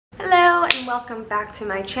welcome back to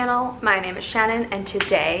my channel. My name is Shannon and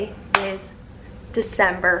today is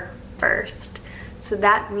December 1st. So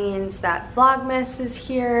that means that Vlogmas is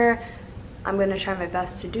here. I'm gonna try my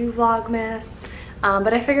best to do Vlogmas.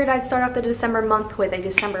 But I figured I'd start off the December month with a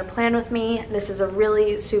December plan with me. This is a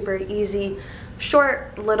really super easy,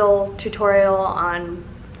 short little tutorial on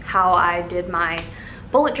how I did my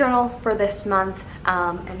bullet journal for this month.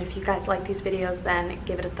 And if you guys like these videos, then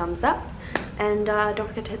give it a thumbs up. And don't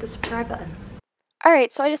forget to hit the subscribe button.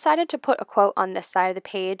 Alright, so I decided to put a quote on this side of the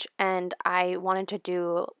page, and I wanted to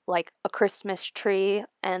do like a Christmas tree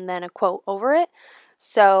and then a quote over it.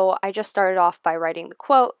 So I just started off by writing the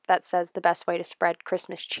quote that says the best way to spread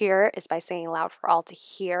Christmas cheer is by singing loud for all to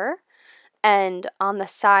hear. And on the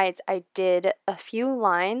sides I did a few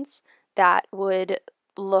lines that would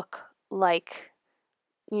look like,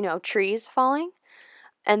 you know, trees falling.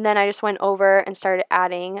 And then I just went over and started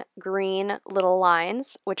adding green little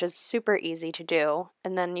lines, which is super easy to do.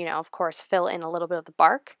 And then, you know, of course, fill in a little bit of the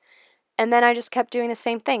bark. And then I just kept doing the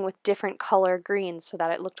same thing with different color greens so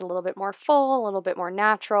that it looked a little bit more full, a little bit more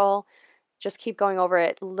natural. Just keep going over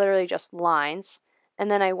it, literally just lines.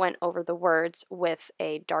 And then I went over the words with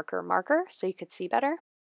a darker marker so you could see better.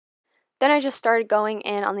 Then I just started going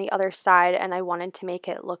in on the other side and I wanted to make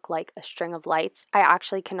it look like a string of lights. I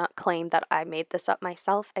actually cannot claim that I made this up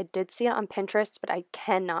myself. I did see it on Pinterest, but I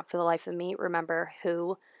cannot for the life of me remember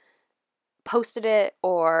who posted it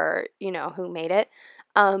or, you know, who made it.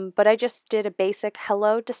 But I just did a basic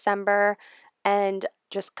Hello December and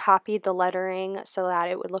just copied the lettering so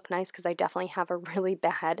that it would look nice because I definitely have a really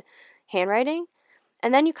bad handwriting.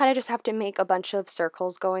 And then you kind of just have to make a bunch of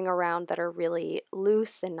circles going around that are really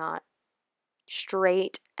loose and not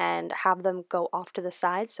straight and have them go off to the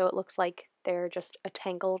side so it looks like they're just a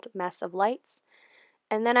tangled mess of lights.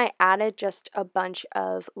 And then I added just a bunch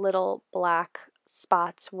of little black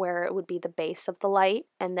spots where it would be the base of the light,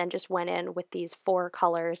 and then just went in with these 4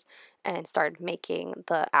 colors and started making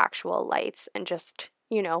the actual lights and just,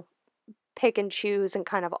 you know, pick and choose and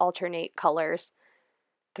kind of alternate colors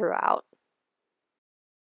throughout.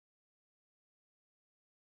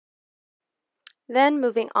 Then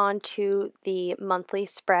moving on to the monthly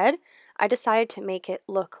spread, I decided to make it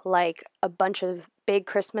look like a bunch of big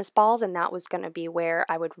Christmas balls, and that was going to be where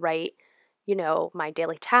I would write, you know, my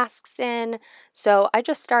daily tasks in. So I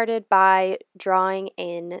just started by drawing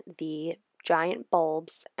in the giant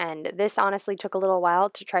bulbs, and this honestly took a little while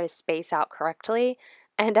to try to space out correctly.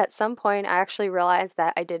 And at some point I actually realized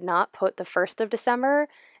that I did not put the 1st of December,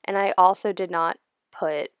 and I also did not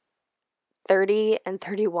put 30 and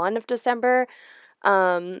 31 of December.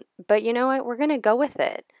 But you know what, we're gonna go with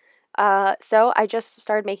it. So I just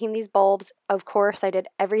started making these bulbs. Of course, I did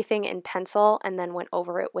everything in pencil and then went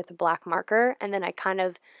over it with a black marker, and then I kind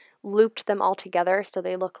of looped them all together so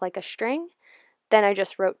they look like a string. Then I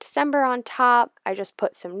just wrote December on top. I just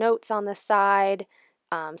put some notes on the side,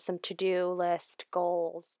 some to-do list,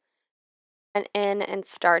 goals, and in and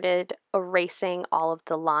started erasing all of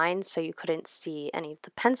the lines so you couldn't see any of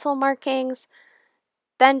the pencil markings.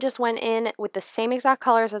 Then just went in with the same exact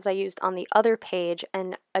colors as I used on the other page,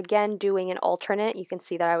 and again doing an alternate. You can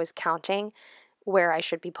see that I was counting where I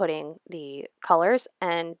should be putting the colors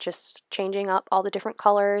and just changing up all the different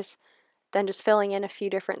colors, then just filling in a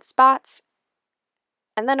few different spots.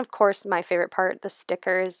 And then of course my favorite part, the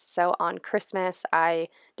stickers. So on Christmas I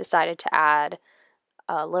decided to add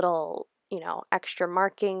a little, you know, extra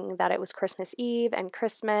marking that it was Christmas Eve and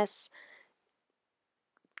Christmas.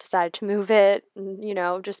 Decided to move it, you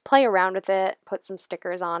know, just play around with it, put some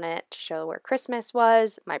stickers on it to show where Christmas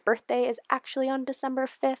was. My birthday is actually on December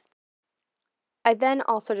 5th. I then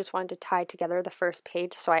also just wanted to tie together the first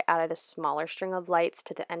page, so I added a smaller string of lights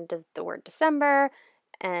to the end of the word December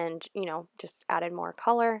and, you know, just added more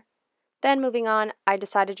color. Then moving on, I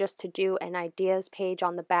decided just to do an ideas page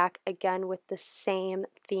on the back, again with the same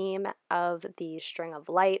theme of the string of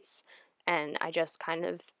lights, and I just kind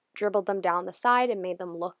of dribbled them down the side and made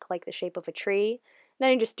them look like the shape of a tree.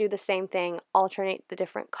 Then you just do the same thing, alternate the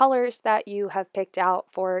different colors that you have picked out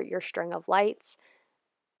for your string of lights.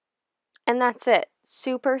 And that's it.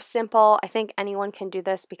 Super simple. I think anyone can do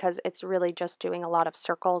this because it's really just doing a lot of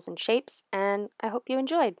circles and shapes, and I hope you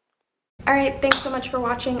enjoyed. Alright, thanks so much for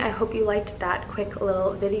watching. I hope you liked that quick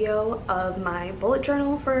little video of my bullet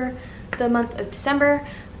journal for the month of December.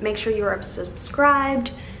 Make sure you are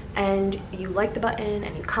subscribed and you like the button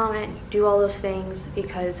and you comment, you do all those things,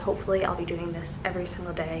 because hopefully I'll be doing this every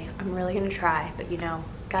single day. I'm really gonna try, but you know,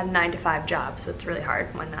 got a 9-to-5 job, so it's really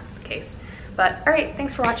hard when that's the case. But alright,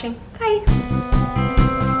 thanks for watching. Bye!